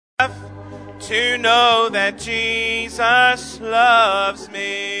to know that Jesus loves me.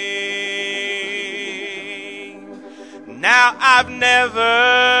 Now I've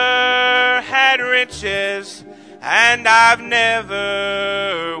never had riches, and I've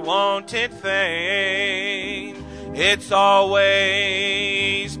never wanted fame. It's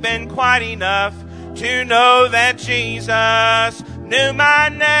always been quite enough to know that Jesus knew my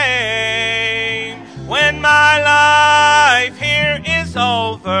name. When my life here is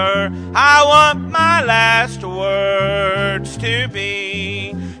over, I want my last words to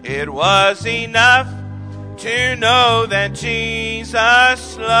be, it was enough to know that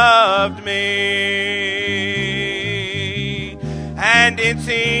Jesus loved me. And it's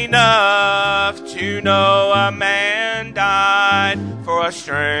enough to know a man died for a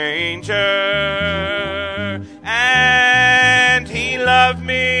stranger, and he loved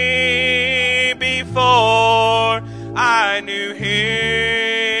me before I knew him.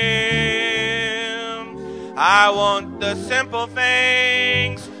 I want the simple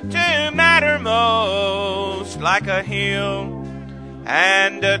things to matter most, like a hill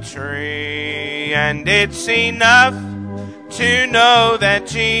and a tree. And it's enough to know that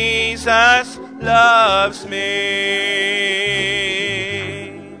Jesus loves me.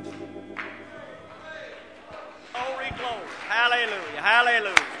 Glory, glory. Hallelujah,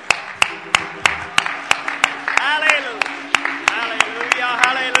 hallelujah. Hallelujah. Hallelujah.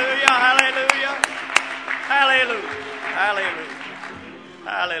 Hallelujah. Hallelujah. Hallelujah. Hallelujah.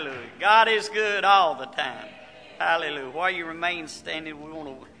 Hallelujah. God is good all the time. Hallelujah. While you remain standing, we want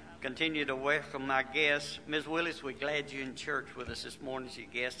to continue to welcome our guests. Ms. Willis, we're glad you're in church with us this morning as your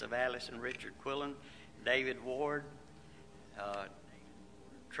guest of Alice and Richard Quillen, David Ward,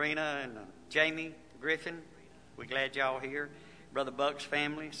 Trina and Jamie Griffin. We're glad y'all here. Brother Buck's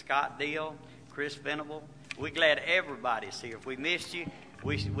family, Scott Deal, Chris Venable. We're glad everybody's here. If we missed you,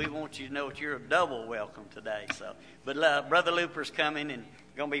 we want you to know that you're a double welcome today. But Brother Looper's coming and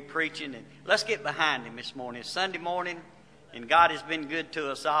going to be preaching. And let's get behind him this morning. It's Sunday morning, and God has been good to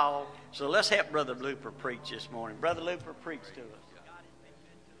us all. So let's help Brother Looper preach this morning. Brother Looper, preach to us.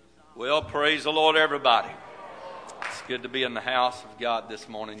 Well, praise the Lord, everybody. It's good to be in the house of God this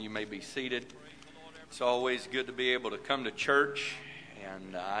morning. You may be seated. It's always good to be able to come to church,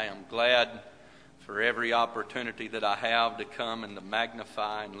 and I am glad for every opportunity that I have to come and to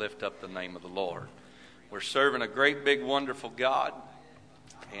magnify and lift up the name of the Lord. We're serving a great, big, wonderful God,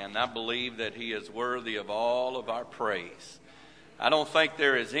 and I believe that He is worthy of all of our praise. I don't think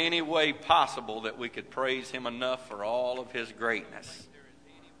there is any way possible that we could praise Him enough for all of His greatness.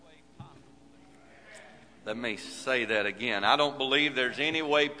 Let me say that again. I don't believe there's any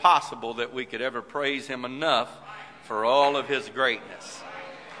way possible that we could ever praise Him enough for all of His greatness.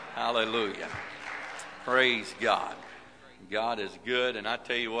 Hallelujah. Praise God. God is good, and I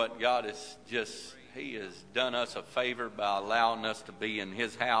tell you what, God is just, He has done us a favor by allowing us to be in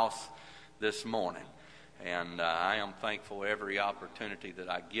His house this morning. And I am thankful every opportunity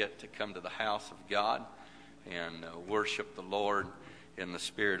that I get to come to the house of God and worship the Lord in the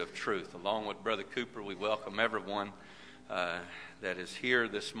spirit of truth. Along with Brother Cooper, we welcome everyone that is here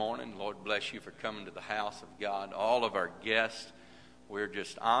this morning. Lord bless you for coming to the house of God. All of our guests, we're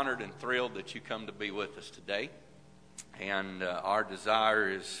just honored and thrilled that you come to be with us today. And our desire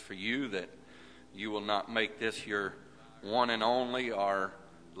is for you that you will not make this your one and only or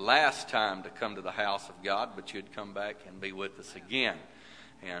last time to come to the house of God, but you'd come back and be with us again.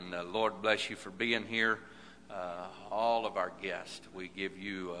 And Lord bless you for being here. All of our guests, we give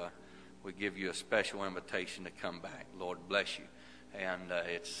you a special invitation to come back. Lord bless you. And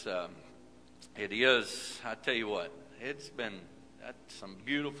it is, I tell you what, it's been some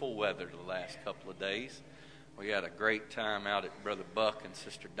beautiful weather the last couple of days. We had a great time out at Brother Buck and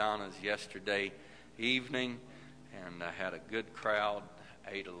Sister Donna's yesterday evening, and I had a good crowd,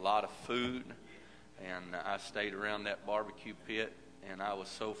 ate a lot of food, and I stayed around that barbecue pit, and I was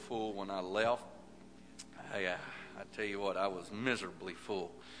so full when I left. I tell you what, I was miserably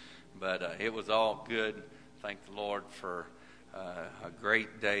full, but it was all good. Thank the Lord for a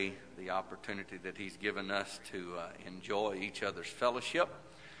great day, the opportunity that He's given us to enjoy each other's fellowship.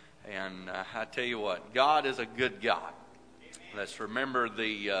 And I tell you what, God is a good God. Let's remember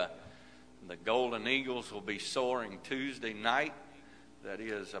the Golden Eagles will be soaring Tuesday night. That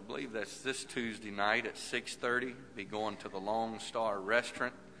is, I believe that's this Tuesday night at 6:30. Be going to the Lone Star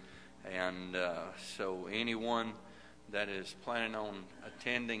Restaurant. And so anyone that is planning on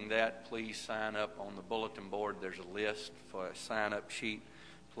attending that, please sign up on the bulletin board. There's a list for a sign-up sheet.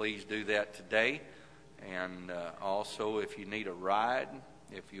 Please do that today. And also, if you need a ride,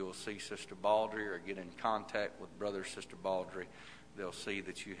 if you'll see Sister Baldry or get in contact with Brother or Sister Baldry, they'll see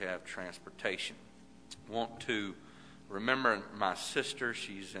that you have transportation. Want to remember my sister.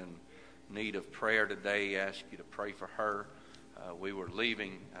 She's in need of prayer today. Ask you to pray for her. We were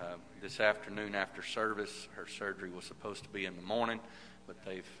leaving this afternoon after service. Her surgery was supposed to be in the morning, but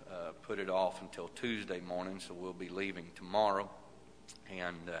they've put it off until Tuesday morning, so we'll be leaving tomorrow.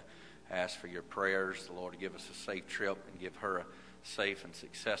 And ask for your prayers. The Lord give us a safe trip and give her a safe and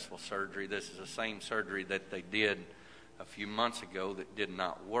successful surgery. This is the same surgery that they did a few months ago that did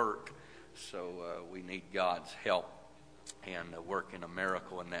not work. So we need God's help and working a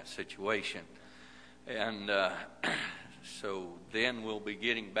miracle in that situation. And so then we'll be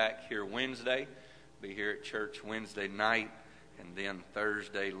getting back here Wednesday, be here at church Wednesday night, and then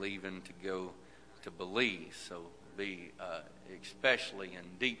Thursday leaving to go to Belize. So be especially in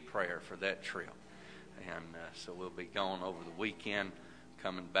deep prayer for that trip. And so we'll be gone over the weekend,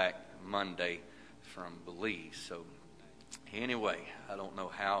 coming back Monday from Belize. So anyway, I don't know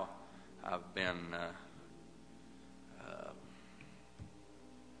how I've been, I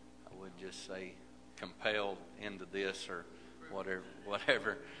would just say, compelled into this or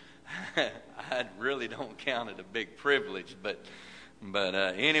whatever. I really don't count it a big privilege, but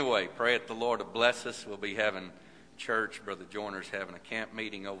anyway, pray that the Lord will bless us. We'll be having church. Brother Joyner's having a camp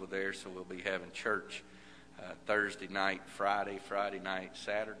meeting over there, so we'll be having church Thursday night, Friday night,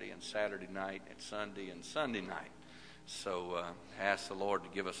 Saturday and Saturday night, and Sunday night. So ask the Lord to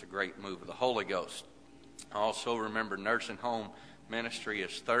give us a great move of the Holy Ghost. Also remember, nursing home ministry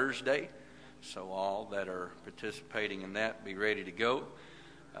is Thursday, so all that are participating in that, be ready to go.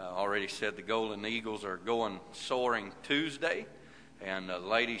 Already said the Golden Eagles are going soaring Tuesday, and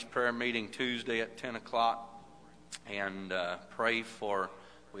ladies' prayer meeting Tuesday at 10 o'clock. And pray for,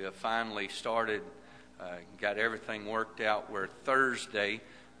 we have finally started, got everything worked out where Thursday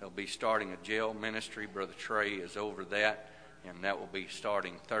they'll be starting a jail ministry. Brother Trey is over that, and that will be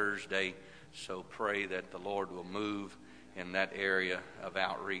starting Thursday. So pray that the Lord will move in that area of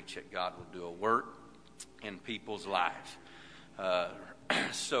outreach, that God will do a work in people's lives.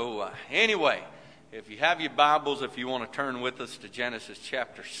 Anyway, if you have your Bibles, if you want to turn with us to Genesis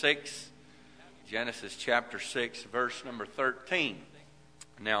chapter 6. Genesis chapter 6, verse number 13.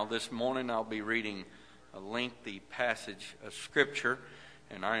 Now, this morning I'll be reading a lengthy passage of Scripture,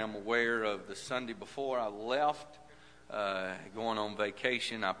 and I am aware of the Sunday before I left, going on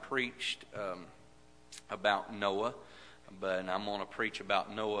vacation, I preached about Noah, but I'm going to preach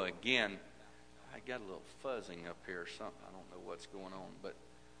about Noah again. I got a little fuzzing up here or something. I don't know what's going on, but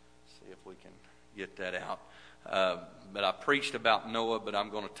see if we can get that out. But I preached about Noah, but I'm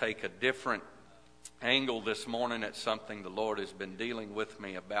going to take a different angle this morning at something the Lord has been dealing with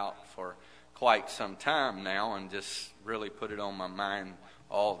me about for quite some time now, and just really put it on my mind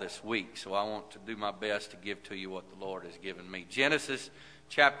all this week. So I want to do my best to give to you what the Lord has given me. Genesis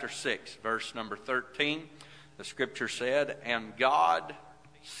chapter 6, verse number 13. The Scripture said, "And God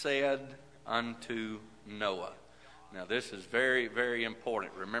said unto Noah." Now this is very, very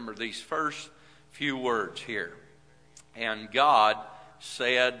important. Remember these first few words here. "And God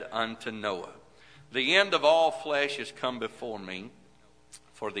said unto Noah, the end of all flesh is come before me,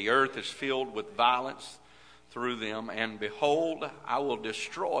 for the earth is filled with violence through them, and behold, I will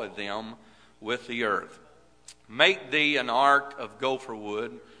destroy them with the earth. Make thee an ark of gopher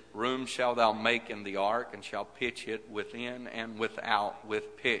wood, room shalt thou make in the ark, and shalt pitch it within and without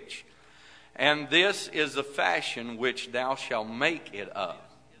with pitch. And this is the fashion which thou shalt make it of.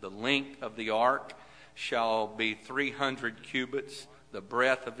 The length of the ark shall be 300 cubits, the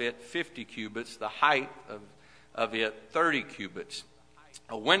breadth of it 50 cubits, the height of it 30 cubits.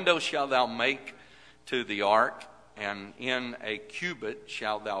 A window shalt thou make to the ark, and in a cubit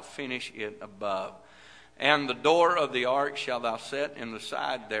shalt thou finish it above. And the door of the ark shalt thou set in the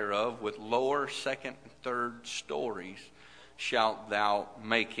side thereof, with lower, second, and third stories shalt thou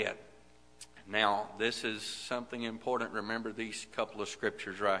make it." Now, this is something important. Remember these couple of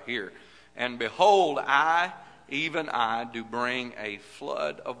scriptures right here. "And behold, I, even I, do bring a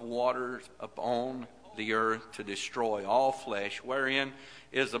flood of waters upon the earth to destroy all flesh, wherein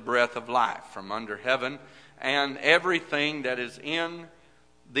is the breath of life from under heaven, and everything that is in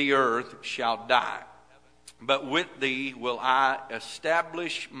the earth shall die. But with thee will I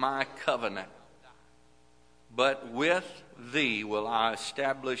establish my covenant. But with thee will I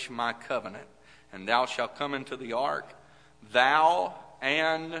establish my covenant. And thou shalt come into the ark, thou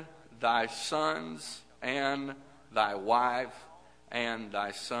and thy sons and thy wife and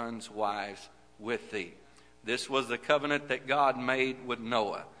thy sons' wives with thee." This was the covenant that God made with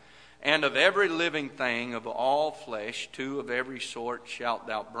Noah. "And of every living thing of all flesh, 2 of every sort shalt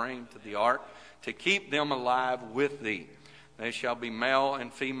thou bring to the ark, to keep them alive with thee. They shall be male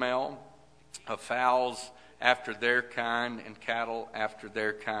and female, of fowls after their kind, and cattle after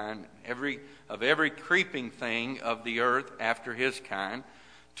their kind, of every creeping thing of the earth after his kind.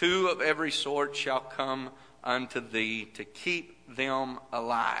 2 of every sort shall come unto thee, to keep them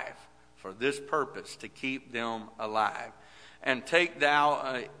alive, for this purpose, to keep them alive. And take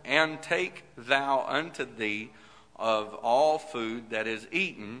thou unto thee of all food that is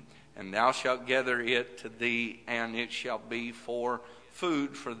eaten, and thou shalt gather it to thee, and it shall be for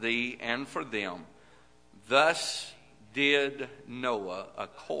food for thee and for them. Thus did Noah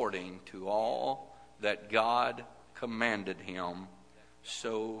according to all that God commanded him,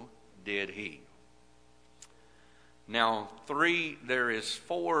 so did he. Now, there is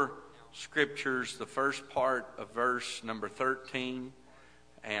 4 scriptures. The first part of verse number 13,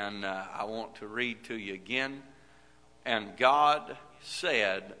 and I want to read to you again. And God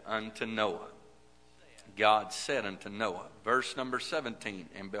said unto Noah. God said unto Noah. Verse number 17,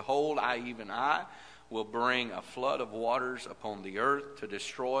 and behold, I will bring a flood of waters upon the earth to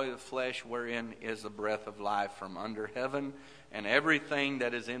destroy the flesh wherein is the breath of life from under heaven, and everything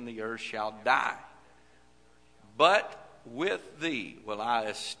that is in the earth shall die. But with thee will I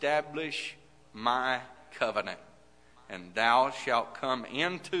establish my covenant, and thou shalt come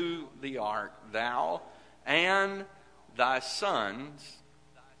into the ark, thou and thy sons,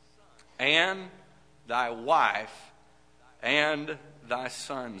 and thy wife, and thy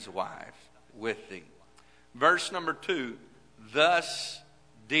son's wife with thee. Verse number 2, thus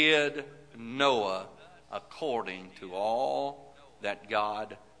did Noah according to all that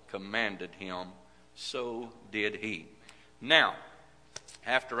God commanded him, so did he. Now,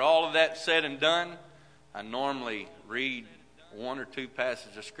 after all of that said and done, I normally read 1 or 2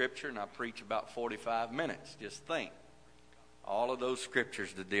 passages of Scripture, and I preach about 45 minutes. Just think. All of those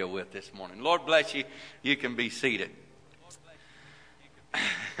scriptures to deal with this morning. Lord bless you. You can be seated.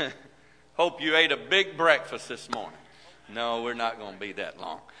 Hope you ate a big breakfast this morning. No, we're not going to be that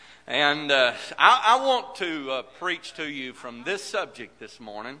long. And I want to preach to you from this subject this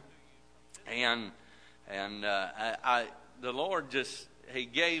morning. And the Lord He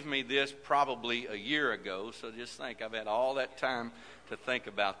gave me this probably a year ago. So just think, I've had all that time to think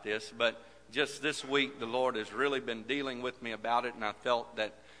about this. But just this week, the Lord has really been dealing with me about it. And I felt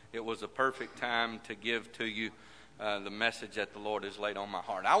that it was a perfect time to give to you the message that the Lord has laid on my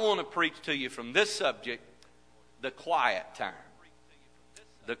heart. I want to preach to you from this subject, the quiet time.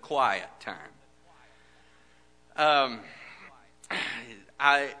 The quiet time.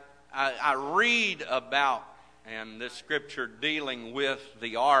 I read about, and this scripture dealing with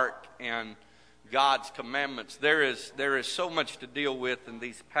the ark and God's commandments. There is so much to deal with in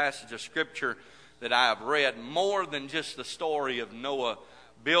these passages of scripture that I have read, more than just the story of Noah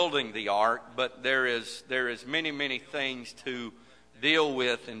building the ark, but there is many things to deal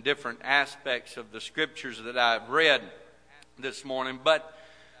with in different aspects of the scriptures that I've read this morning. But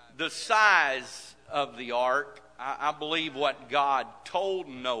the size of the ark, I believe what God told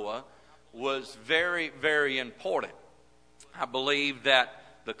Noah was very, very important. I believe that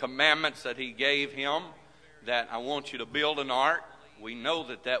the commandments that he gave him, that I want you to build an ark, we know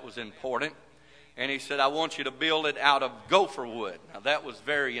that that was important. And he said, I want you to build it out of gopher wood. Now that was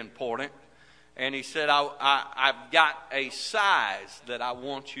very important. And he said, I've got a size that I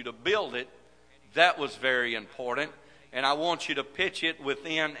want you to build it. That was very important. And I want you to pitch it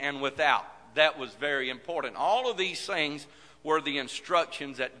within and without. That was very important. All of these things were the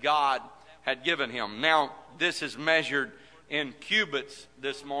instructions that God had given him. Now, this is measured in cubits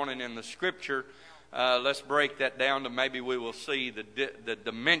this morning in the scripture. Let's break that down to maybe we will see the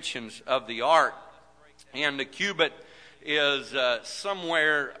dimensions of the ark. And the cubit is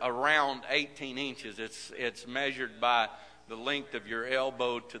somewhere around 18 inches. It's measured by the length of your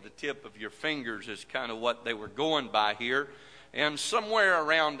elbow to the tip of your fingers is kind of what they were going by here. And somewhere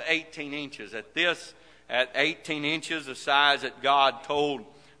around 18 inches. At 18 inches, the size that God told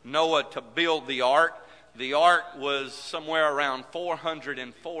Noah to build the ark was somewhere around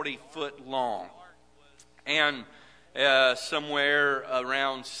 440 foot long. And somewhere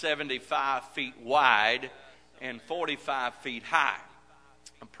around 75 feet wide and 45 feet high.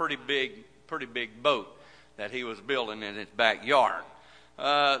 A pretty big boat that he was building in his backyard.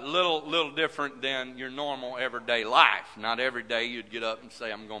 Little different than your normal everyday life. Not every day you'd get up and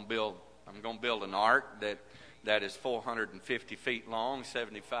say, I'm going to build an ark that is 450 feet long,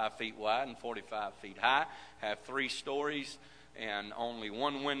 75 feet wide, and 45 feet high. Have 3 stories and only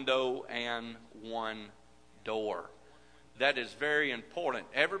 1 window and 1 door. That is very important.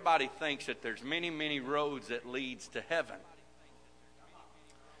 Everybody thinks that there's many roads that leads to heaven.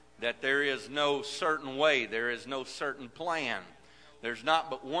 that there is no certain way, there is no certain plan. There's not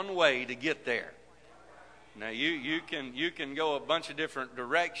but one way to get there. Now you can go a bunch of different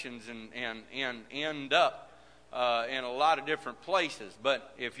directions and end up in a lot of different places.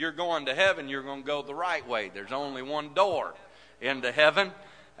 But if you're going to heaven, you're going to go the right way. There's only one door into heaven.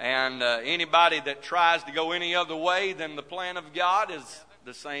 And anybody that tries to go any other way than the plan of God is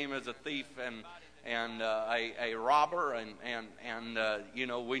the same as a thief and a robber. And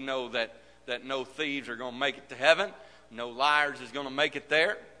we know that no thieves are going to make it to heaven. No liars is going to make it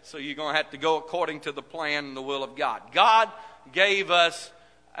there. So you're going to have to go according to the plan and the will of God. God gave us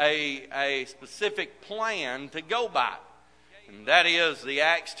a specific plan to go by. And that is the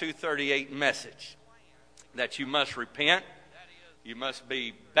Acts 2:38 message. That you must repent. You must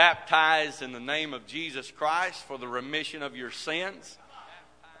be baptized in the name of Jesus Christ for the remission of your sins.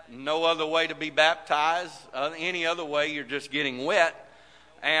 No other way to be baptized. Any other way, you're just getting wet.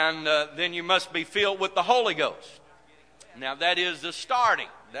 And then you must be filled with the Holy Ghost. Now, that is the starting.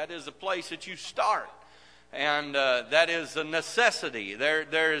 That is the place that you start. And that is a necessity.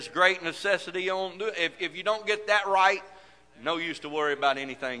 There is great necessity on if you don't get that right, no use to worry about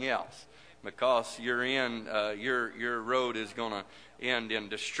anything else. Because you're in your road is going to end in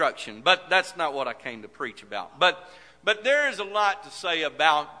destruction. But that's not what I came to preach about. But there is a lot to say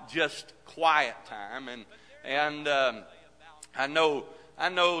about just quiet time, and I know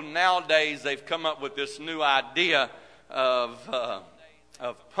nowadays they've come up with this new idea of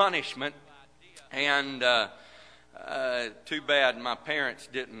punishment, and too bad my parents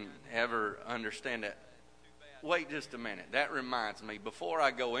didn't ever understand that. Wait just a minute. That reminds me. Before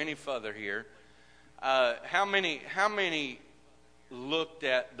I go any further here, how many looked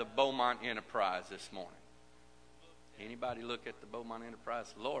at the Beaumont Enterprise this morning? Anybody look at the Beaumont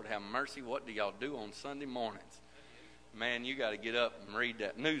Enterprise? Lord have mercy. What do y'all do on Sunday mornings? Man, you got to get up and read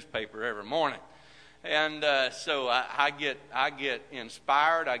that newspaper every morning. And so I get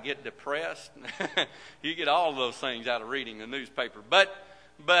inspired. I get depressed. You get all of those things out of reading the newspaper. But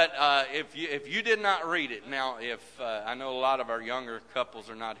if you did not read it, now I know a lot of our younger couples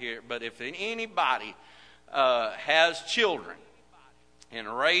are not here, but if anybody has children and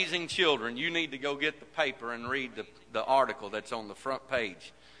raising children, you need to go get the paper and read the article that's on the front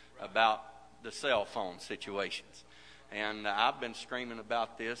page about the cell phone situations. And I've been screaming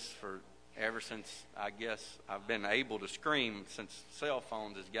about this ever since, I guess, I've been able to scream since cell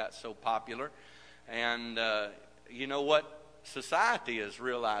phones has got so popular. And you know what? Society is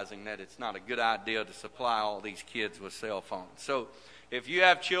realizing that it's not a good idea to supply all these kids with cell phones. So if you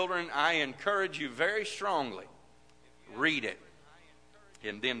have children, I encourage you very strongly, read it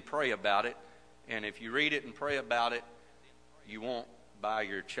and then pray about it. And if you read it and pray about it, you won't buy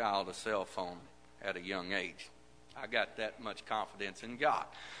your child a cell phone at a young age. I got that much confidence in God.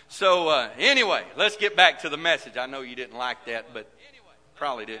 So anyway, let's get back to the message. I know you didn't like that, but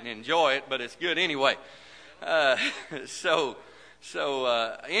probably didn't enjoy it, but it's good anyway.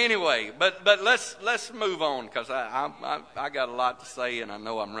 Anyway, but let's move on, because I got a lot to say, and I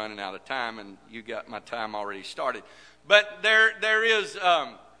know I'm running out of time, and you got my time already started. But there is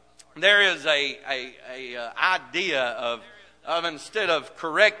a idea of instead of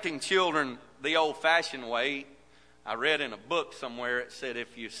correcting children the old-fashioned way. I read in a book somewhere it said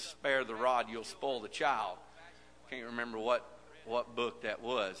if you spare the rod, you'll spoil the child. Can't remember what book that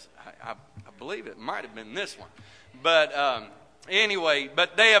was. I believe it might have been this one. But anyway,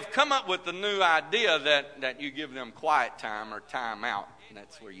 but they have come up with the new idea that you give them quiet time or time out. And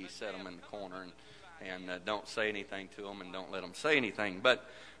that's where you set them in the corner and don't say anything to them and don't let them say anything. But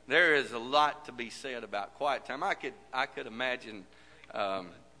there is a lot to be said about quiet time. I could imagine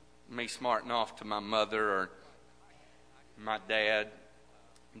me smarting off to my mother or my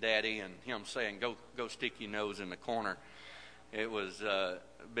daddy, and him saying, go stick your nose in the corner. It was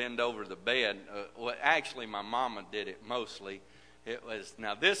bend over the bed. Well, actually, my mama did it mostly. It was,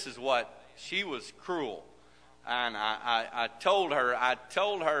 now this is what, she was cruel. And I told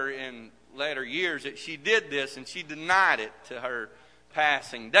her in later years that she did this, and she denied it to her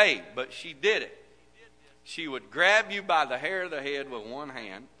passing day, but she did it. She would grab you by the hair of the head with one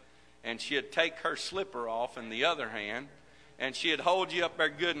hand, and she'd take her slipper off in the other hand, and she'd hold you up there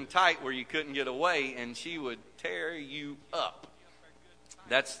good and tight where you couldn't get away, and she would tear you up.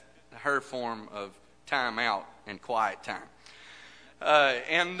 That's her form of time out and quiet time.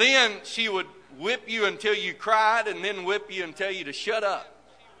 And then she would whip you until you cried, and then whip you and tell you to shut up.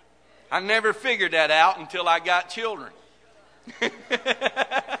 I never figured that out until I got children.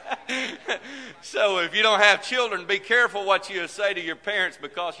 So if you don't have children, be careful what you say to your parents,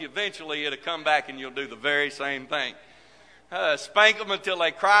 because eventually it'll come back and you'll do the very same thing. spank them until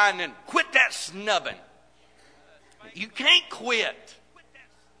they cry, and then quit that snubbing. You can't quit.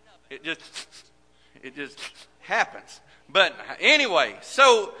 It just happens. But anyway,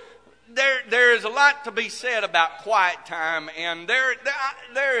 so there is a lot to be said about quiet time, and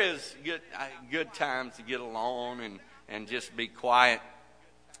there is good times to get alone and just be quiet.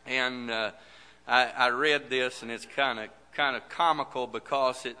 And I read this, and it's kind of comical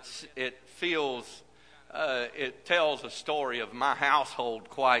because it feels it tells a story of my household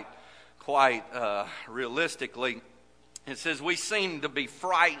quite realistically. It says, we seem to be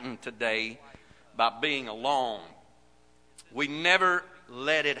frightened today by being alone. We never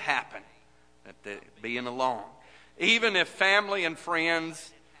let it happen, being alone. Even if family and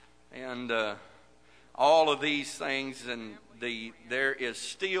friends and all of these things, and there is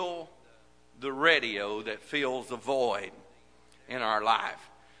still the radio that fills the void in our life.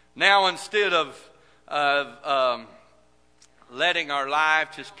 Now, instead of letting our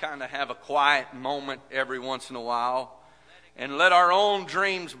life just kind of have a quiet moment every once in a while, and let our own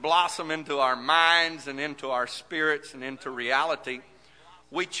dreams blossom into our minds and into our spirits and into reality,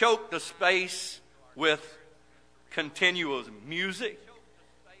 we choke the space with continuous music,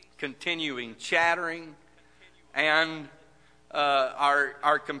 continuing chattering, and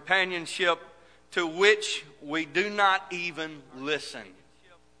our companionship to which we do not even listen.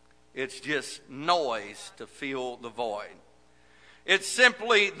 It's just noise to fill the void. It's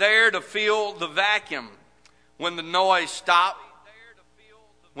simply there to fill the vacuum. When the noise stops,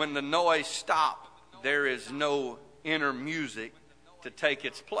 there is no inner music to take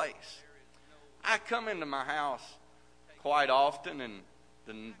its place. I come into my house quite often, and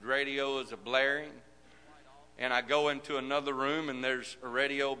the radio is blaring, and I go into another room and there's a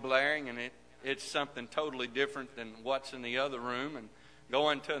radio blaring, and it's something totally different than what's in the other room, and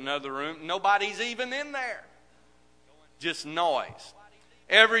go into another room, nobody's even in there, just noise.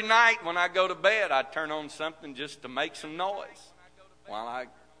 Every night when I go to bed, I turn on something just to make some noise while I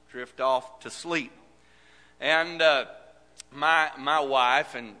drift off to sleep. And my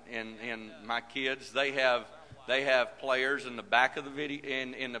wife and my kids, they have players in the back of the video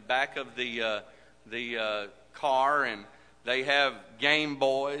in the back of the car, and they have Game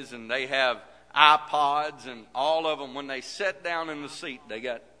Boys, and they have iPods, and all of them, when they sit down in the seat, they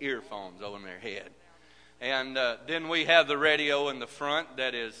got earphones over their head. And then we have the radio in the front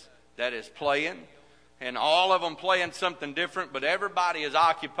that is playing, and all of them playing something different, but everybody is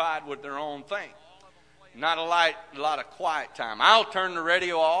occupied with their own thing. Not a lot of quiet time. I'll turn the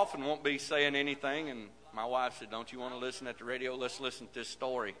radio off and won't be saying anything, and my wife said, "Don't you want to listen at the radio? Let's listen to this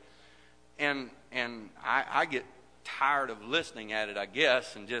story." And I get tired of listening at it, I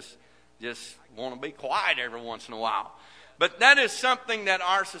guess, and just want to be quiet every once in a while. But that is something that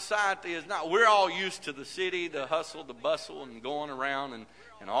our society is not. We're all used to the city, the hustle, the bustle, and going around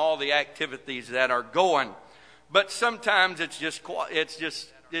and all the activities that are going. But sometimes it's just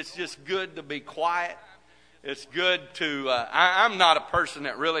good to be quiet. It's good to. I'm not a person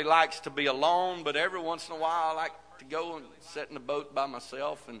that really likes to be alone, but every once in a while I like to go and sit in a boat by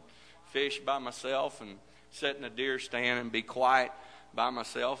myself and fish by myself and sit in a deer stand and be quiet by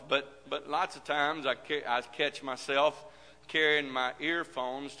myself. But lots of times I catch myself carrying my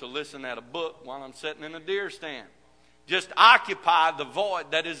earphones to listen at a book while I'm sitting in a deer stand. Just occupy the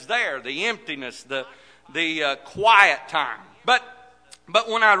void that is there, the emptiness, the quiet time. But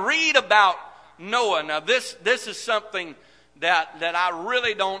when I read about Noah, now this is something that I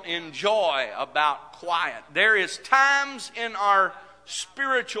really don't enjoy about quiet. There is times in our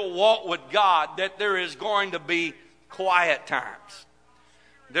spiritual walk with God that there is going to be quiet times.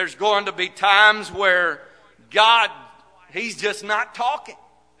 There's going to be times where God, He's just not talking.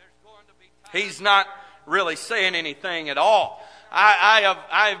 He's not really saying anything at all. I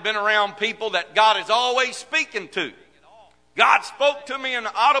have been around people that God is always speaking to. God spoke to me in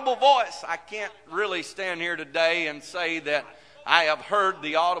an audible voice. I can't really stand here today and say that I have heard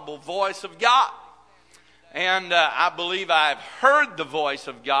the audible voice of God. And I believe I've heard the voice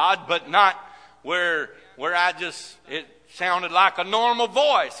of God, but not where it sounded like a normal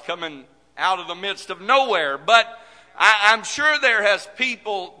voice coming out of the midst of nowhere. But I'm sure there is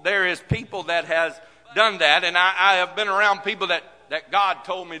people that has done that, and I have been around people that God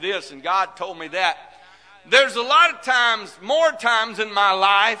told me this and God told me that. There's a lot of times, more times in my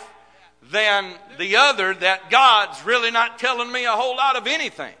life than the other, that God's really not telling me a whole lot of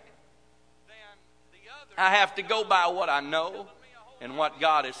anything. I have to go by what I know and what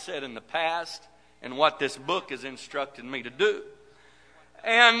God has said in the past and what this book has instructed me to do.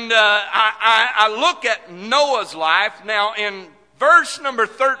 And I look at Noah's life. Now, in verse number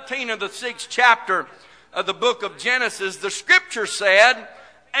 13 of the 6th chapter, of the book of Genesis, the scripture said,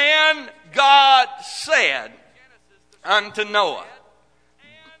 and God said unto Noah.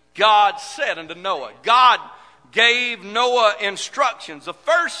 God said unto Noah. God gave Noah instructions. The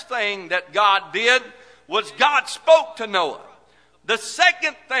first thing that God did was God spoke to Noah. The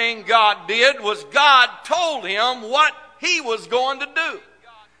second thing God did was God told him what he was going to do.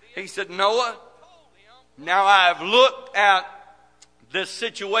 He said, Noah, now I have looked at this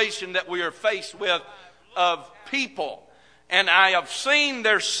situation that we are faced with of people, and I have seen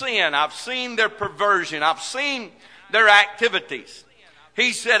their sin. I've seen their perversion. I've seen their activities.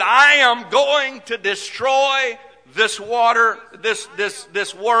 He said, I am going to destroy this water,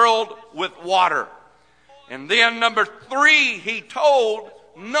 this world with water. And then number 3, he told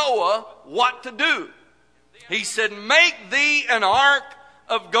Noah what to do. He said, make thee an ark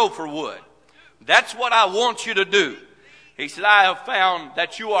of gopher wood. That's what I want you to do. He said, I have found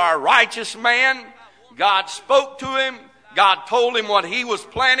that you are a righteous man. God spoke to him. God told him what he was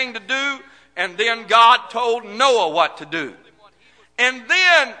planning to do. And then God told Noah what to do. And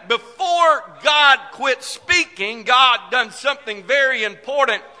then before God quit speaking, God done something very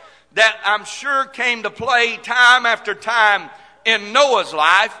important that I'm sure came to play time after time in Noah's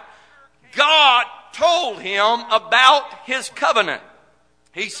life. God told him about his covenant.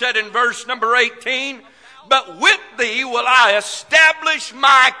 He said in verse number 18, but with thee will I establish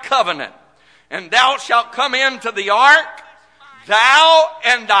my covenant, and thou shalt come into the ark, thou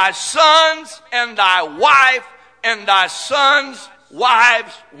and thy sons and thy wife and thy sons'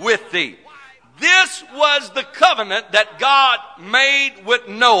 wives with thee. This was the covenant that God made with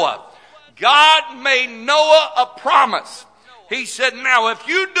Noah. God made Noah a promise. He said, now if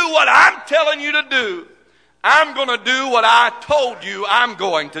you do what I'm telling you to do, I'm going to do what I told you I'm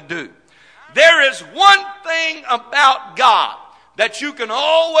going to do. There is one thing about God that you can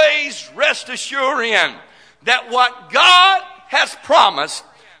always rest assured in, that what God has promised,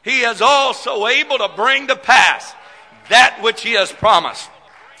 He is also able to bring to pass that which He has promised.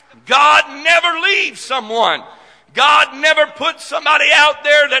 God never leaves someone. God never puts somebody out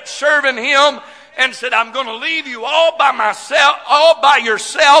there that's serving Him and said, I'm going to leave you all by myself, all by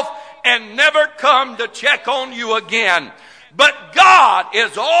yourself, and never come to check on you again. But God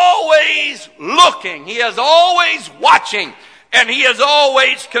is always looking. He is always watching. And He is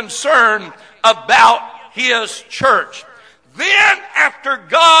always concerned about His church. Then after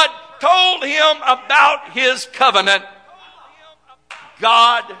God told him about His covenant,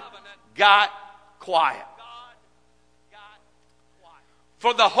 God got quiet.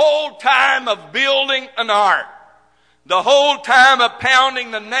 For the whole time of building an ark, the whole time of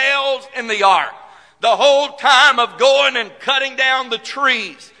pounding the nails in the ark, the whole time of going and cutting down the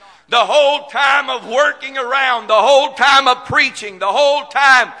trees, the whole time of working around, the whole time of preaching, the whole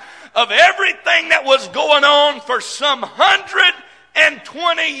time of everything that was going on for some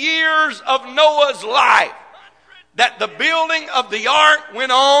 120 years of Noah's life, that the building of the ark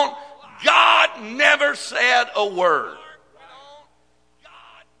went on, God never said a word.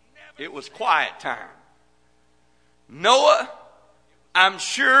 It was quiet time. Noah, I'm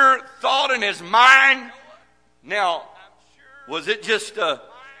sure, thought in his mind, now, was it just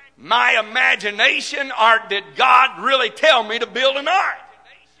my imagination, or did God really tell me to build an ark?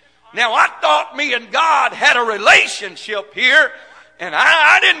 Now, I thought me and God had a relationship here, and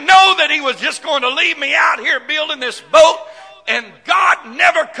I didn't know that He was just going to leave me out here building this boat, and God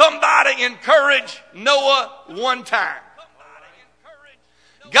never come by to encourage Noah one time.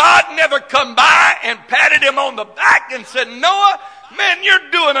 God never come by and patted him on the back and said, Noah, man,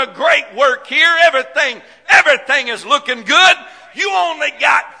 you're doing a great work here. Everything is looking good. You only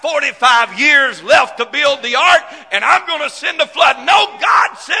got 45 years left to build the ark, and I'm going to send a flood. No,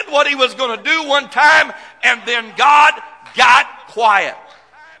 God said what He was going to do one time, and then God got quiet.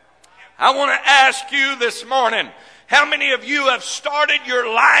 I want to ask you this morning, how many of you have started your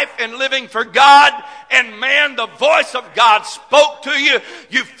life in living for God, and man, the voice of God spoke to you.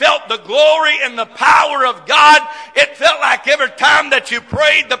 You felt the glory and the power of God. It felt like every time that you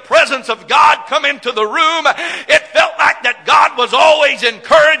prayed, the presence of God come into the room. It felt like that God was always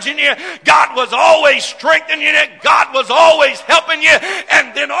encouraging you. God was always strengthening you. God was always helping you.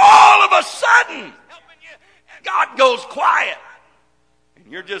 And then all of a sudden, God goes quiet.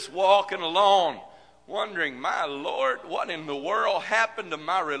 And you're just walking along, wondering, my Lord, what in the world happened to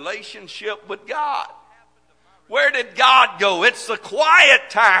my relationship with God? Where did God go? It's the quiet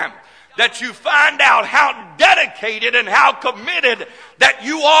time that you find out how dedicated and how committed that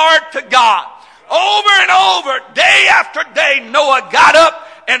you are to God. Over and over, day after day, Noah got up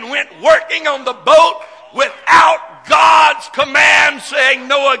and went working on the boat without God's command saying,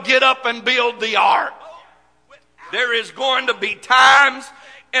 Noah, get up and build the ark. There is going to be times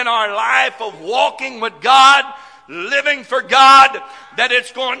in our life of walking with God, living for God, that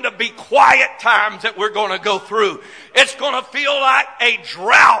it's going to be quiet times that we're going to go through. It's going to feel like a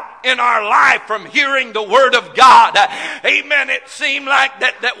drought in our life from hearing the Word of God. Amen. It seemed like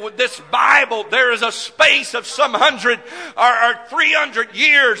that with this Bible, there is a space of some 100 or 300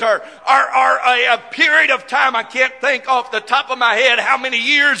 years or a period of time. I can't think off the top of my head how many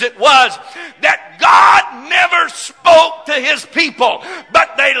years it was that God never spoke to His people,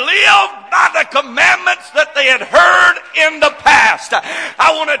 but they lived by the commandments that they had heard in the past.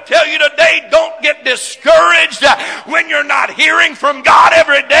 I want to tell you today, don't get discouraged when you're not hearing from God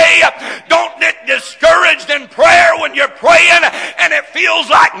every day. Don't get discouraged in prayer when you're praying and it feels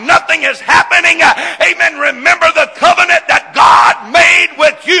like nothing is happening. Amen. Remember the covenant that God made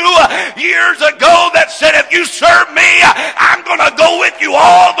with you years ago that said, if you serve me, I'm going to go with you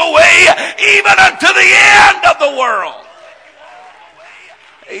all the way, even unto the end of the world.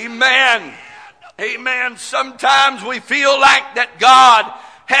 Amen. Amen. Sometimes we feel like that God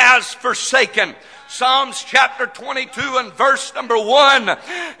has forsaken. Psalms chapter 22 and verse number 1.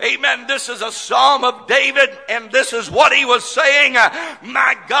 Amen. This is a psalm of David, and this is what he was saying.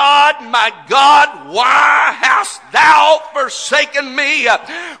 My God, why hast thou forsaken me?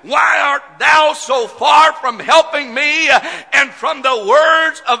 Why art thou so far from helping me and from the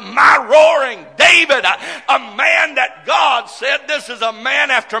words of my roaring? David, a man that God said, this is a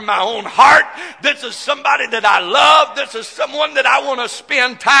man after my own heart. This is somebody that I love. This is someone that I want to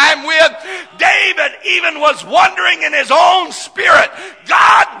spend time with. David even was wondering in his own spirit,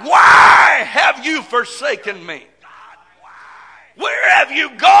 God, why have you forsaken me? Where have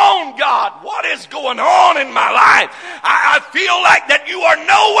you gone, God? What is going on in my life? I feel like that you are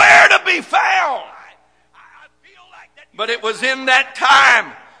nowhere to be found. But it was in that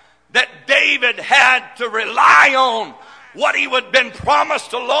time that David had to rely on what he had been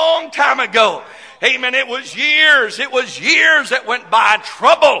promised a long time ago. Amen. It was years that went by,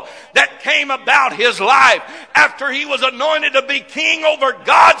 trouble that came about his life after he was anointed to be king over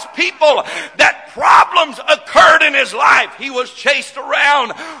God's people, that problems occurred in his life. He was chased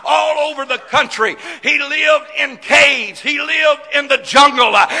around all over the country. He lived in caves. He lived in the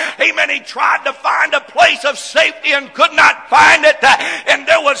jungle. Amen. He tried to find a place of safety and could not find it. And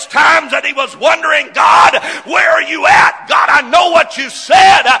there was times that he was wondering, God, where are you at? God, I know what you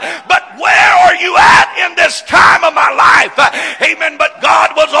said, but where are you at in this time of my life? Amen. But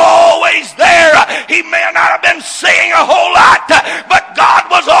God was always there. He may not have been saying a whole lot, but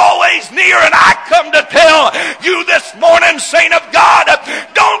God was always near. And I come to tell you this morning, saint of God,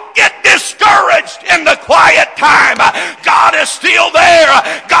 don't get discouraged in the quiet time. God is still there.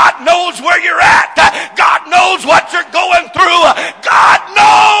 God knows where you're at. God knows what you're going through. God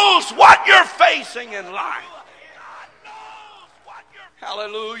knows what you're facing in life.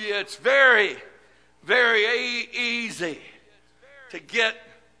 Hallelujah. It's very, very easy to get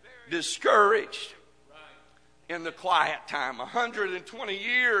discouraged in the quiet time. 120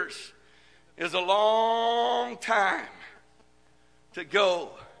 years is a long time to go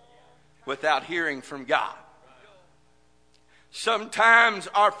without hearing from God. Sometimes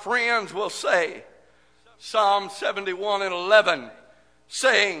our friends will say, Psalm 71 and 11,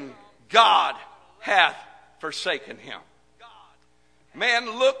 saying, God hath forsaken him.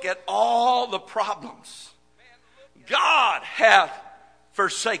 Man, look at all the problems. God hath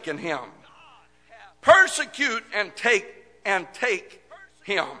forsaken him. Persecute and take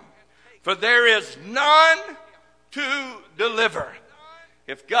him, for there is none to deliver.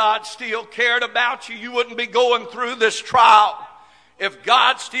 If God still cared about you, you wouldn't be going through this trial. If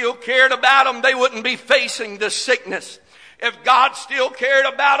God still cared about them, they wouldn't be facing this sickness. If God still cared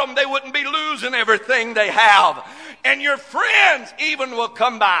about them, they wouldn't be losing everything they have. And your friends even will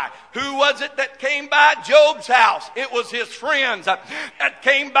come by. Who was it that came by Job's house? It was his friends that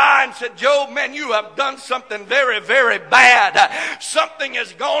came by and said, Job, man, you have done something very, very bad. Something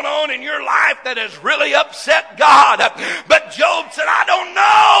has gone on in your life that has really upset God. But Job said, I don't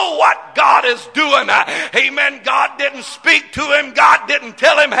know what God is doing. Amen. God didn't speak to him. God didn't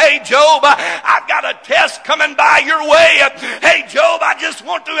tell him, hey, Job, I've got a test coming by your way. Hey, Job, I just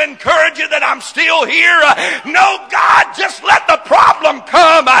want to encourage you that I'm still here. No, God, just let the problem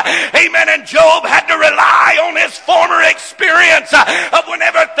come. Amen. And Job had to rely on his former experience of when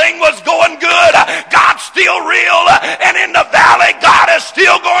everything was going good. God's still real. And in the valley, God is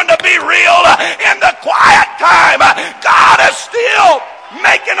still going to be real. In the quiet time, God is still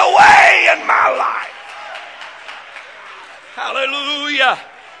making a way in my life. Hallelujah.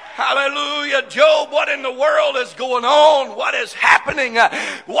 Hallelujah. Job, what in the world is going on? What is happening?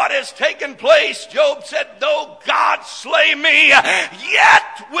 What is taking place? Job said, though God slay me, yet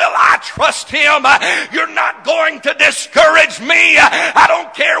will I trust him. You're not going to discourage me. I don't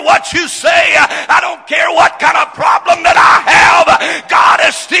care what you say. I don't care what kind of problem that I have. God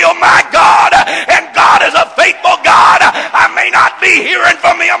is still my God, and God is a faithful God. I may not be hearing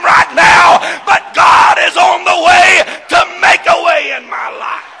from him right now, but God is on the way to make a way in my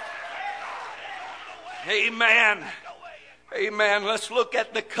life. Amen. Amen. Let's look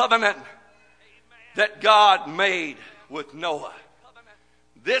at the covenant that God made with Noah.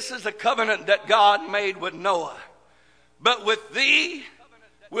 This is a covenant that God made with Noah. But with thee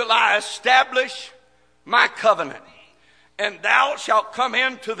will I establish my covenant, and thou shalt come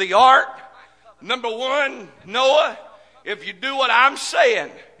into the ark. Number one, Noah, if you do what I'm saying,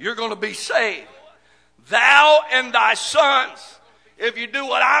 you're going to be saved. Thou and thy sons, if you do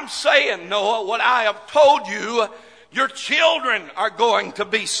what I'm saying, Noah, what I have told you, your children are going to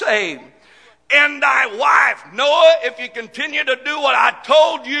be saved. And thy wife, Noah, if you continue to do what I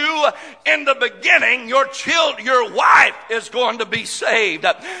told you in the beginning, your wife is going to be saved.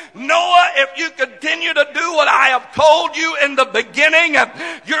 Noah, if you continue to do what I have told you in the beginning,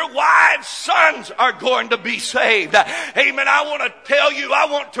 your wife's sons are going to be saved. Amen. I want to tell you, I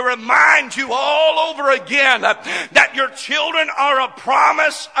want to remind you all over again that your children are a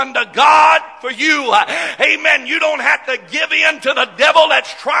promise unto God for you. Amen. You don't have to give in to the devil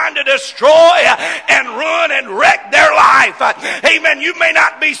that's trying to destroy and ruin and wreck their life. Amen. You may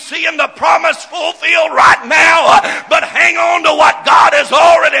not be seeing the promise fulfilled right now, but hang on to what God has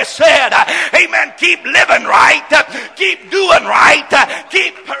already said. Amen. Keep living right. Keep doing right.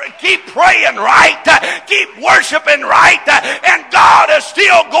 Keep praying right. Keep worshiping right. And God is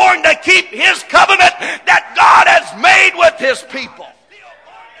still going to keep his covenant that God has made with his people.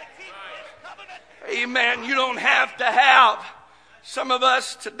 Amen. You don't have to have. Some of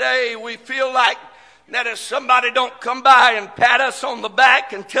us today, we feel like that if somebody don't come by and pat us on the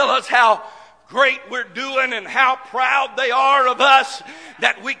back and tell us how great we're doing and how proud they are of us,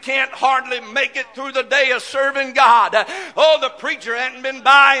 that we can't hardly make it through the day of serving God. Oh, the preacher hadn't been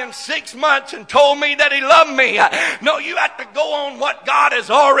by in 6 months and told me that he loved me. No, you have to go on what God has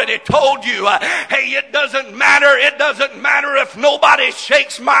already told you. Hey, it doesn't matter. It doesn't matter if nobody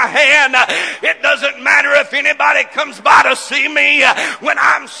shakes my hand. It doesn't matter if anybody comes by to see me when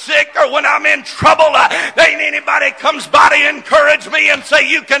I'm sick or when I'm in trouble. Ain't anybody comes by to encourage me and say,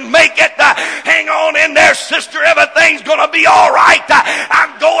 you can make it. Hang on in there, sister. Everything's going to be all right.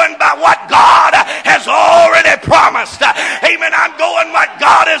 I'm going by what God has already promised. Amen. I'm going what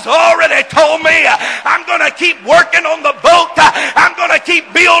God has already told me. I'm going to keep working on the boat. I'm going to keep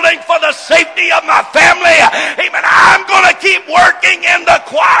building for the safety of my family. Amen. I'm going to keep working in the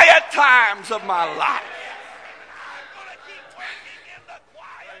quiet times of my life.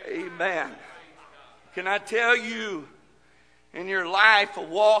 Amen. Can I tell you, in your life of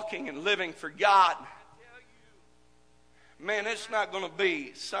walking and living for God, man, it's not going to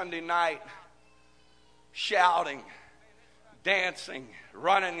be Sunday night shouting, dancing,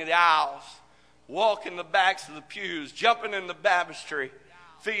 running the aisles, walking the backs of the pews, jumping in the baptistry,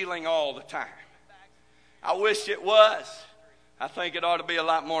 feeling all the time. I wish it was. I think it ought to be a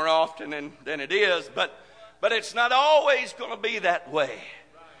lot more often than it is, but it's not always going to be that way.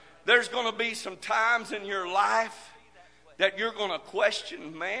 There's going to be some times in your life that you're going to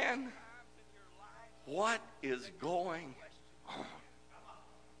question, man, what is going on?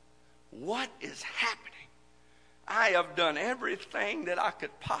 What is happening? I have done everything that I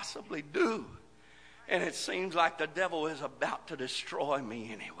could possibly do, and it seems like the devil is about to destroy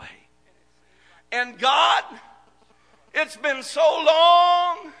me anyway. And God, it's been so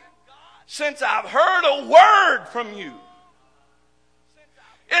long since I've heard a word from you.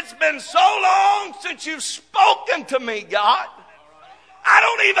 It's been so long since you've spoken to me, God. I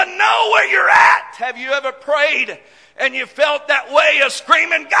don't even know where you're at. Have you ever prayed and you felt that way of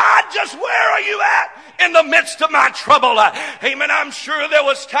screaming, God, just where are you at in the midst of my trouble? Amen. I'm sure there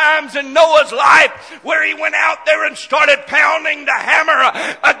was times in Noah's life where he went out there and started pounding the hammer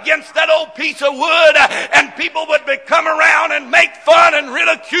against that old piece of wood, and people would come around and make fun and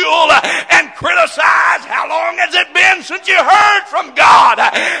ridicule and criticize. How long has it been since you heard from God?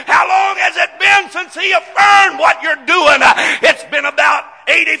 How long has it been since he affirmed what you're doing? It's been about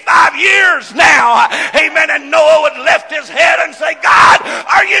 85 years now. Amen. And Noah would lift his head and say, God,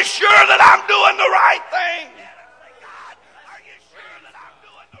 are you sure that I'm doing the right thing? God, are you sure that I'm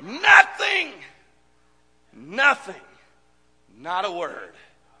doing the right thing? Nothing. Not a word.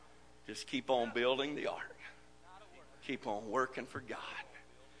 Just keep on building the ark. Keep on working for God.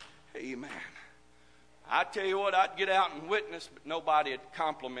 Amen. I tell you what, I'd get out and witness, but nobody would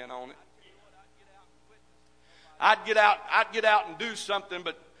compliment on it. I'd get out and do something,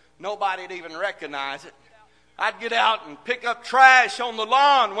 but nobody'd even recognize it. I'd get out and pick up trash on the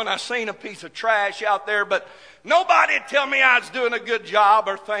lawn when I seen a piece of trash out there, but nobody'd tell me I was doing a good job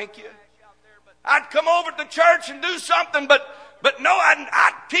or thank you. I'd come over to church and do something, but no,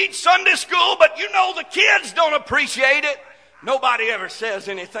 I'd teach Sunday school, but you know the kids don't appreciate it. Nobody ever says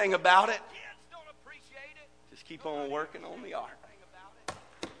anything about it. Just keep on working on the ark.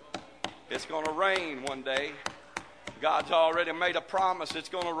 It's going to rain one day. God's already made a promise. It's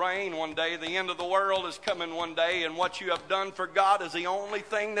going to rain one day. The end of the world is coming one day, and what you have done for God is the only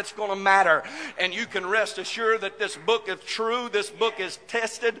thing that's going to matter. And you can rest assured that this book is true. This book is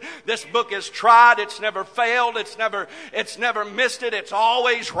tested. This book is tried. It's never failed. It's never missed it. It's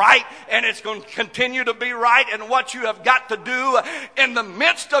always right, and it's going to continue to be right. And what you have got to do in the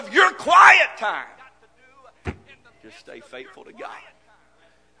midst of your quiet time, just stay faithful to God.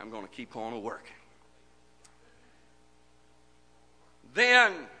 I'm going to keep on working.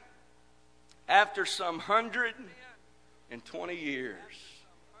 Then, after some 120 years,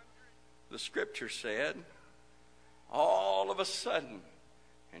 the scripture said, all of a sudden,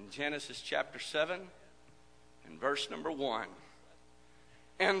 in Genesis chapter 7, and verse number 1,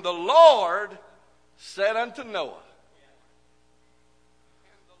 and the Lord said unto Noah,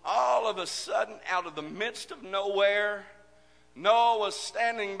 all of a sudden, out of the midst of nowhere, Noah was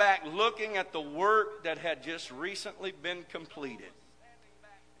standing back looking at the work that had just recently been completed.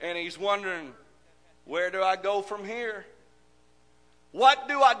 And he's wondering, where do I go from here? What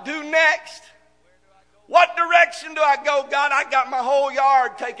do I do next? What direction do I go? God, I got my whole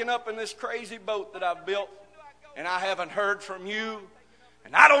yard taken up in this crazy boat that I've built, and I haven't heard from you.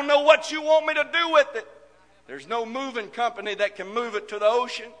 And I don't know what you want me to do with it. There's no moving company that can move it to the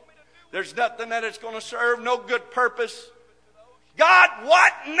ocean. There's nothing that it's going to serve, no good purpose. God,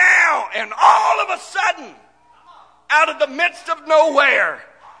 what now? And all of a sudden, out of the midst of nowhere,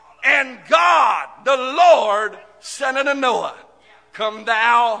 and God, the Lord, said unto Noah, come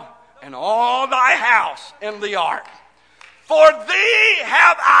thou and all thy house in the ark. For thee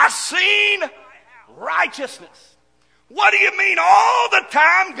have I seen righteousness. What do you mean all the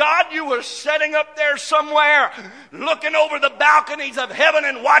time, God, you were sitting up there somewhere looking over the balconies of heaven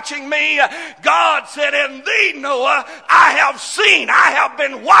and watching me? God said, in thee, Noah, I have seen, I have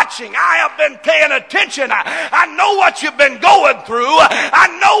been watching, I have been paying attention. I know what you've been going through.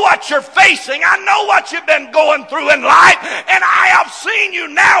 I know what you're facing. I know what you've been going through in life. And I have seen you.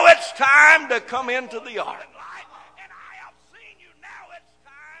 Now it's time to come into the ark.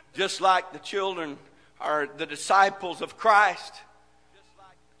 Just like the children are the disciples of Christ.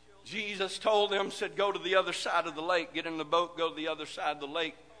 Jesus told them, said, go to the other side of the lake. Get in the boat, go to the other side of the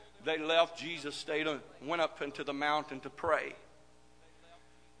lake. They left. Jesus stayed, went up into the mountain to pray.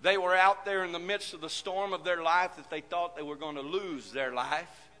 They were out there in the midst of the storm of their life that they thought they were going to lose their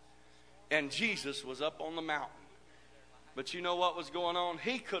life. And Jesus was up on the mountain. But you know what was going on?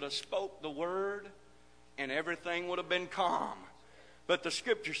 He could have spoke the word and everything would have been calm. But the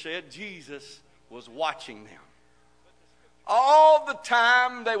scripture said Jesus was watching them. All the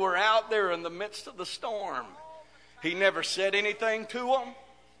time they were out there in the midst of the storm. He never said anything to them.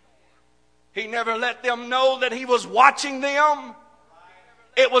 He never let them know that he was watching them.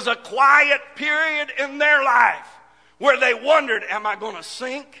 It was a quiet period in their life where they wondered, am I going to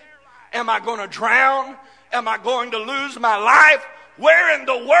sink? Am I going to drown? Am I going to lose my life? Where in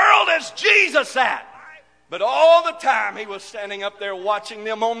the world is Jesus at? But all the time he was standing up there watching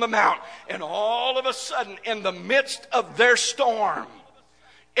them on the mount. And all of a sudden, in the midst of their storm,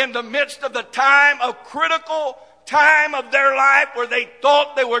 in the midst of the time, a critical time of their life where they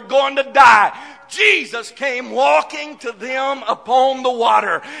thought they were going to die, Jesus came walking to them upon the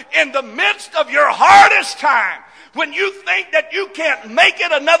water. In the midst of your hardest time, when you think that you can't make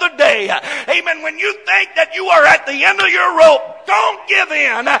it another day, amen, when you think that you are at the end of your rope, don't give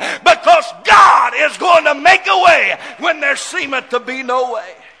in, because God is going to make a way when there seemeth to be no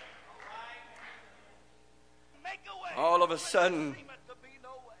way. All of a sudden,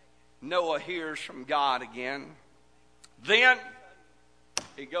 Noah hears from God again. Then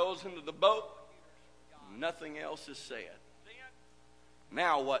he goes into the boat. Nothing else is said.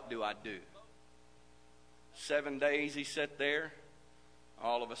 Now what do I do? 7 days he sat there.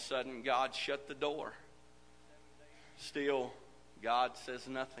 All of a sudden, God shut the door. Still, God says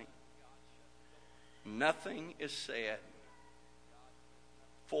nothing. Nothing is said.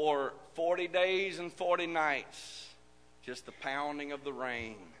 For 40 days and 40 nights, just the pounding of the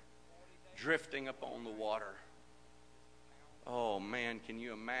rain, drifting upon the water. Oh man, can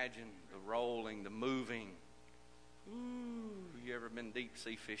you imagine the rolling, the moving? Ooh, you ever been deep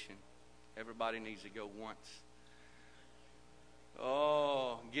sea fishing? Everybody needs to go once.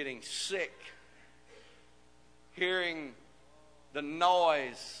 Oh, getting sick. Hearing the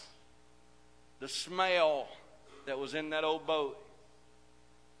noise, the smell that was in that old boat.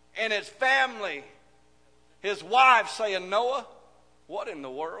 And his family, his wife saying, Noah, what in the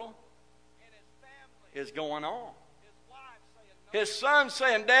world is going on? His son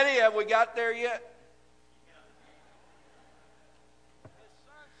saying, Daddy, have we got there yet?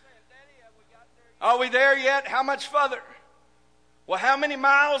 Are we there yet? How much further? Well, how many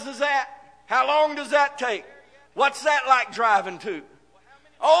miles is that? How long does that take? What's that like driving to?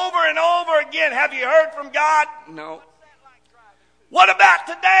 Over and over again, have you heard from God? No. What about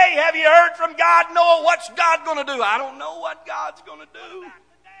today? Have you heard from God? No. What's God going to do? I don't know what God's going to do.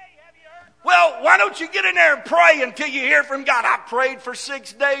 Well, why don't you get in there and pray until you hear from God? I prayed for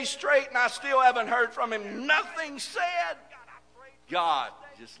 6 days straight and I still haven't heard from Him. Nothing said. God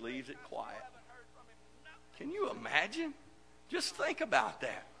just leaves it quiet. Can you imagine? Just think about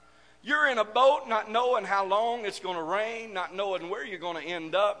that. You're in a boat not knowing how long it's going to rain, not knowing where you're going to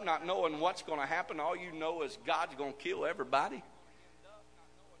end up, not knowing what's going to happen. All you know is God's going to kill everybody.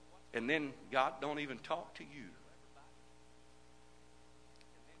 And then God don't even talk to you.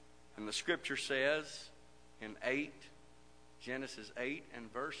 And the scripture says in Genesis 8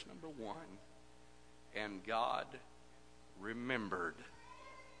 and verse number 1, and God remembered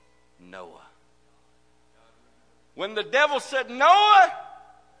Noah. When the devil said, Noah,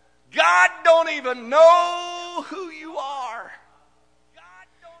 God don't even know who you are.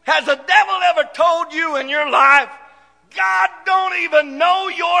 Has the devil ever told you in your life, God don't even know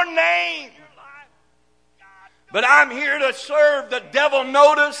your name? But I'm here to serve the devil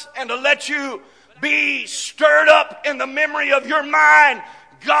notice and to let you be stirred up in the memory of your mind.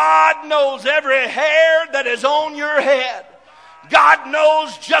 God knows every hair that is on your head. God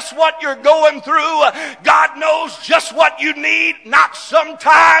knows just what you're going through. God knows just what you need, not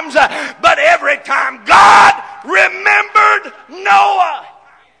sometimes, but every time. God remembered Noah.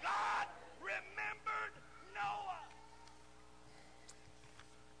 God remembered Noah.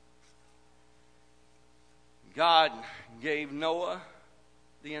 God gave Noah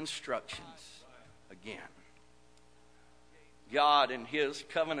the instructions again. God in His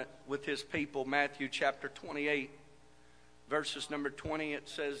covenant with His people, Matthew chapter 28, verses number 20, it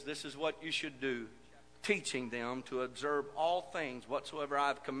says, this is what you should do, teaching them to observe all things whatsoever I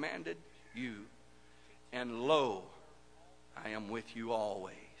have commanded you. And lo, I am with you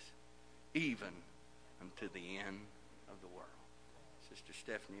always, even unto the end of the world. Sister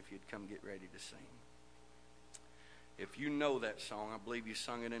Stephanie, if you'd come get ready to sing. If you know that song, I believe you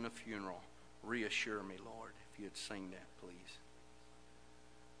sung it in a funeral. Reassure me, Lord, if you'd sing that, please.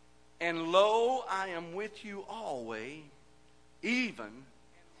 And lo, I am with you always, even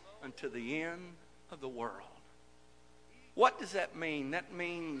unto the end of the world. What does that mean? That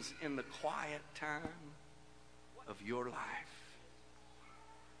means in the quiet time of your life,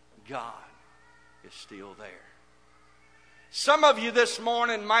 God is still there. Some of you this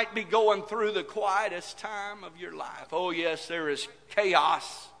morning might be going through the quietest time of your life. Oh yes, there is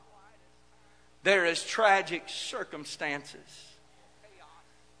chaos. There is tragic circumstances.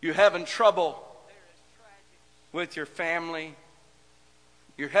 You're having trouble with your family.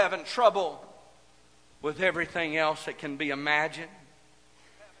 You're having trouble with everything else that can be imagined.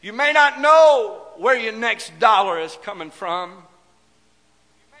 You may not know where your next dollar is coming from.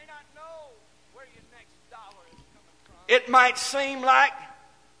 It might seem like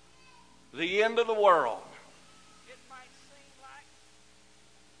the end of the world.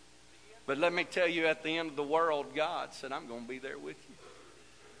 But let me tell you, at the end of the world, God said, I'm going to be there with you.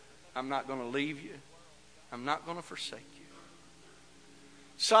 I'm not going to leave you. I'm not going to forsake you.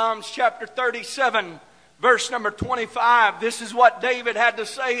 Psalms chapter 37, verse number 25. This is what David had to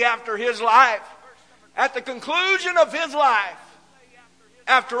say after his life. At the conclusion of his life,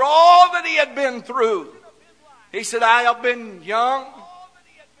 after all that he had been through, he said, I have been young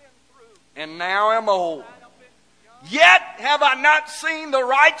and now am old. Yet have I not seen the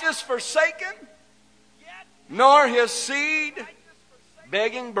righteous forsaken, nor his seed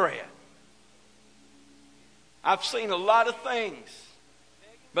begging bread. I've seen a lot of things,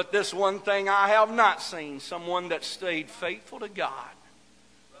 but this one thing I have not seen, someone that stayed faithful to God,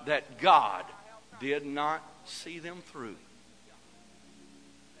 that God did not see them through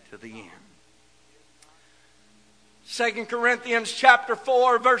to the end. 2 Corinthians chapter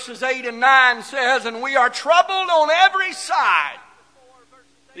 4 verses 8 and 9 says, and we are troubled on every side.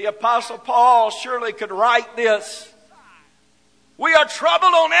 The Apostle Paul surely could write this We are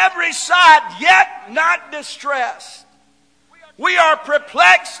troubled on every side, yet not distressed. We are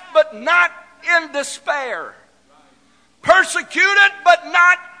perplexed, but not in despair. Persecuted, but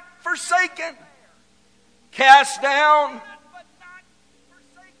not forsaken. Cast down,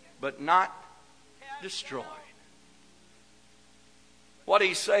 but not destroyed. What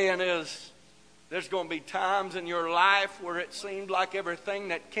he's saying is, there's going to be times in your life where it seems like everything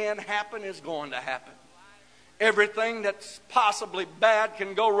that can happen is going to happen. Everything that's possibly bad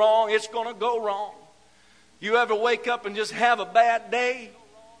can go wrong. It's going to go wrong. You ever wake up and just have a bad day?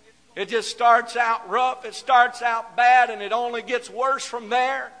 It just starts out rough. It starts out bad and it only gets worse from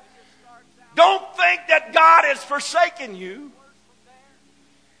there. Don't think that God has forsaken you.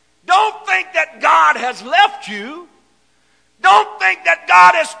 Don't think that God has left you. Don't think that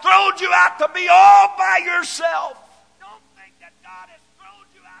God has thrown you out to be all by yourself.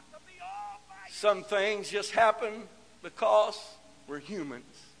 Some things just happen because we're humans.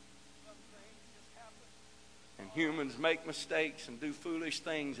 And humans make mistakes and do foolish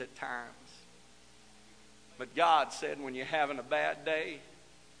things at times. But God said, when you're having a bad day,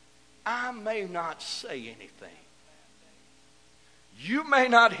 I may not say anything. You may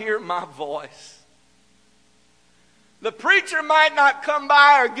not hear my voice. The preacher might not come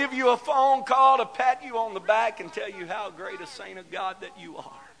by or give you a phone call to pat you on the back and tell you how great a saint of God that you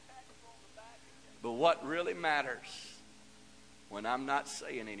are. But what really matters, when I'm not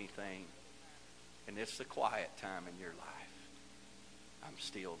saying anything, and it's the quiet time in your life, I'm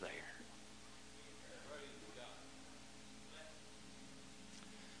still there.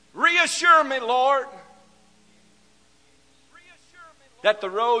 Reassure me, Lord, that the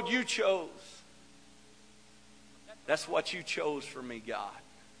road you chose, that's what you chose for me, God.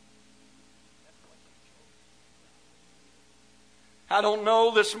 I don't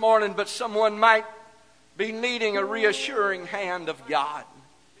know this morning, but someone might be needing a reassuring hand of God.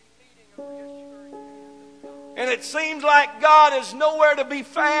 And it seems like God is nowhere to be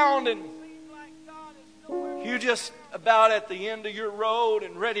found, and you just about at the end of your road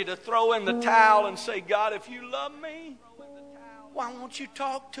and ready to throw in the towel and say, God, if you love me, why won't you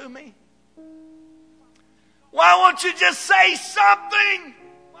talk to me? Why won't you just say something?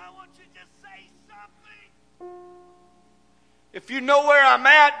 If you know where I'm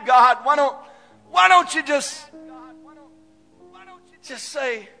at, God, why don't you just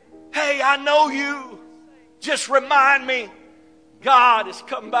say, hey, I know you. Just remind me. God has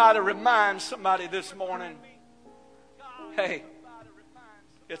come by to remind somebody this morning. Hey,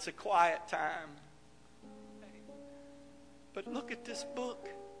 it's a quiet time. But look at this book.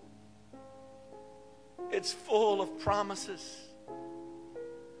 It's full of promises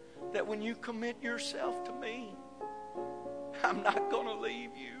that when you commit yourself to me, I'm not going to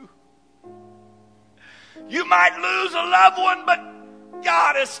leave you. You might lose a loved one, but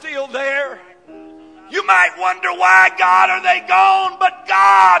God is still there. You might wonder, why, God, are they gone? But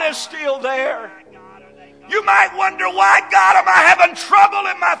God is still there. You might wonder, why, God, am I having trouble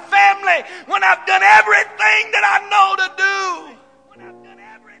in my family when I've done everything that I know to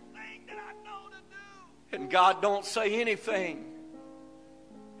do? And God don't say anything.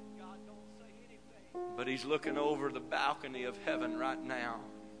 But He's looking over the balcony of heaven right now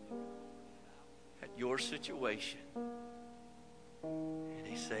at your situation. And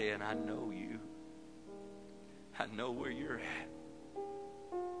He's saying, I know you. I know where you're at.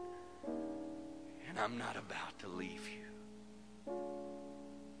 And I'm not about to leave you.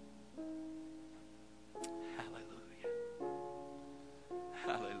 Hallelujah.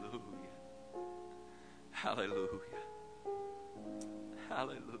 Hallelujah. Hallelujah.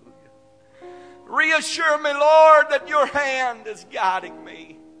 Hallelujah. Reassure me, Lord, that your hand is guiding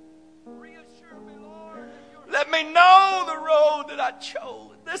me. Let me know the road that I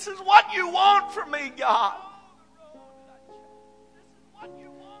chose. This is what you want from me, God.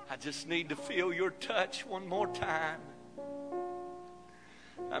 I just need to feel your touch one more time.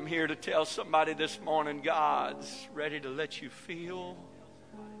 I'm here to tell somebody this morning, God's ready to let you feel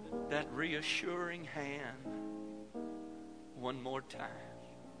that reassuring hand one more time.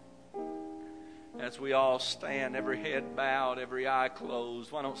 As we all stand, every head bowed, every eye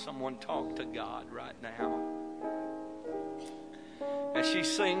closed, why don't someone talk to God right now? As she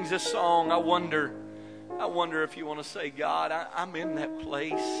sings this song, I wonder if you want to say, God, I'm in that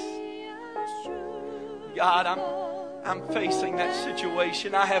place. God, I'm facing that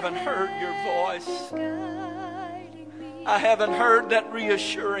situation. I haven't heard your voice. I haven't heard that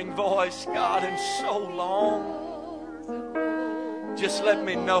reassuring voice, God, in so long. Just let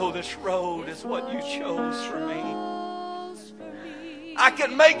me know this road is what you chose for me. I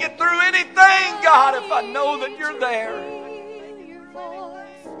can make it through anything, God, if I know that you're there.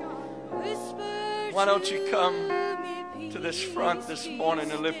 Why don't you come to this front this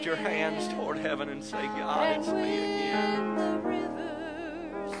morning and lift your hands toward heaven and say, God, it's me again.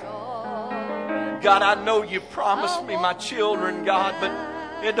 God, I know you promised me my children, God, but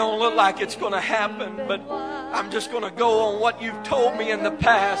it don't look like it's going to happen. But I'm just going to go on what you've told me in the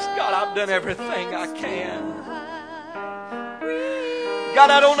past. God, I've done everything I can. God,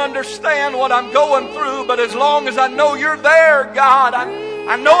 I don't understand what I'm going through, but as long as I know you're there, God,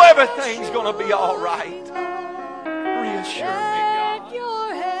 I know everything's going to be all right. Reassure me, God.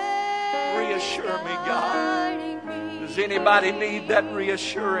 Reassure me, God. Does anybody need that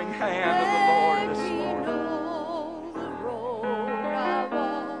reassuring hand of the Lord this morning?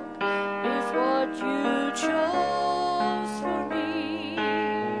 You chose for me.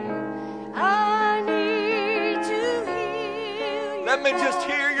 I need to hear you. Let me just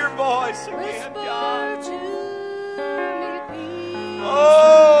hear your voice again, God.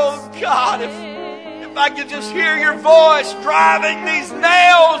 Oh, God, if I could just hear your voice driving these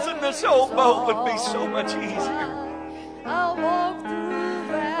nails in this old boat would be so much easier.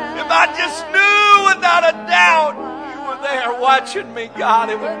 If I just knew without a doubt you were there watching me, God,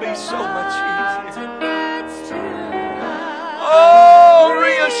 it would be so much easier. Oh,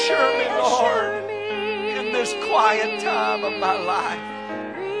 reassure me, Lord, in this quiet time of my life.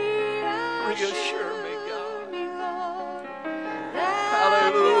 Reassure me, God.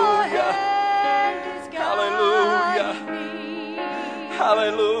 Hallelujah. Hallelujah.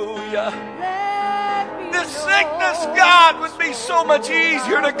 Hallelujah. This sickness, God, would be so much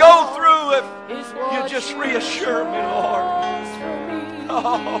easier to go through if you just reassure me, Lord.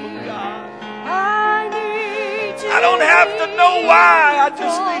 Oh, God. I don't have to know why. I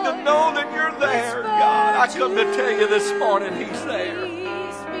just need to know that you're there, God. I come to tell you this morning, He's there.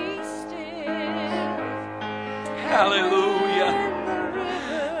 Hallelujah.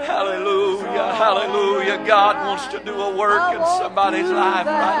 Hallelujah. Hallelujah. God wants to do a work in somebody's life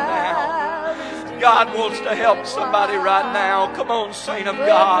right now. God wants to help somebody right now. Come on, saint of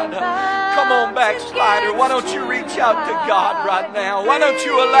God. Come on, backslider. Why don't you reach out to God right now? Why don't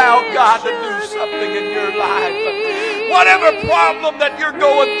you allow God to do something in your life? Whatever problem that you're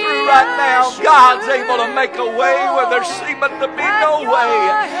going through right now, God's able to make a way where there seemeth to be no way.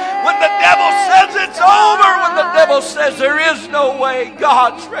 When the devil says it's over, when the devil says there is no way,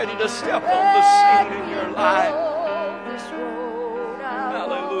 God's ready to step on the scene in your life.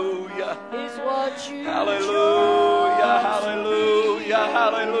 Hallelujah. Hallelujah. Hallelujah.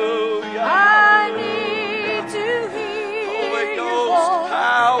 Hallelujah. I need to hear Holy Ghost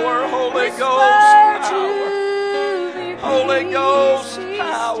power. Holy Ghost power. Holy Ghost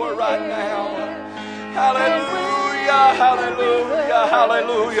power right now. Hallelujah. Hallelujah.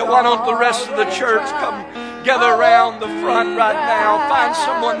 Hallelujah. Why don't the rest of the church come gather around the front right now? Find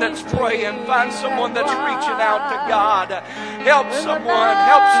someone that's praying. Find someone that's reaching out to God. Help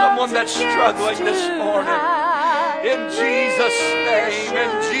someone that's struggling this morning. In Jesus' name.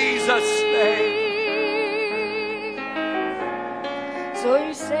 In Jesus' name. So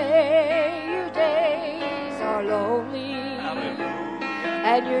you say your days are lonely.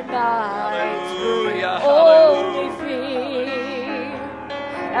 And your nights only fear,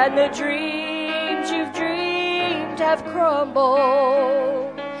 and the dreams you've dreamed have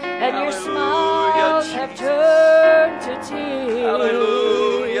crumbled, and your smiles have turned to tears.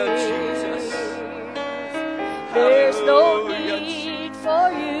 Hallelujah, Jesus. There's no need for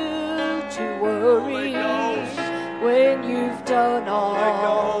you to worry when you've done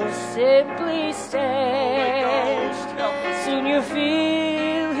all. Simply stand. Soon you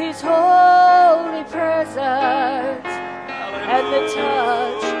feel His holy presence and the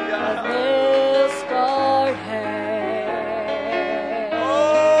touch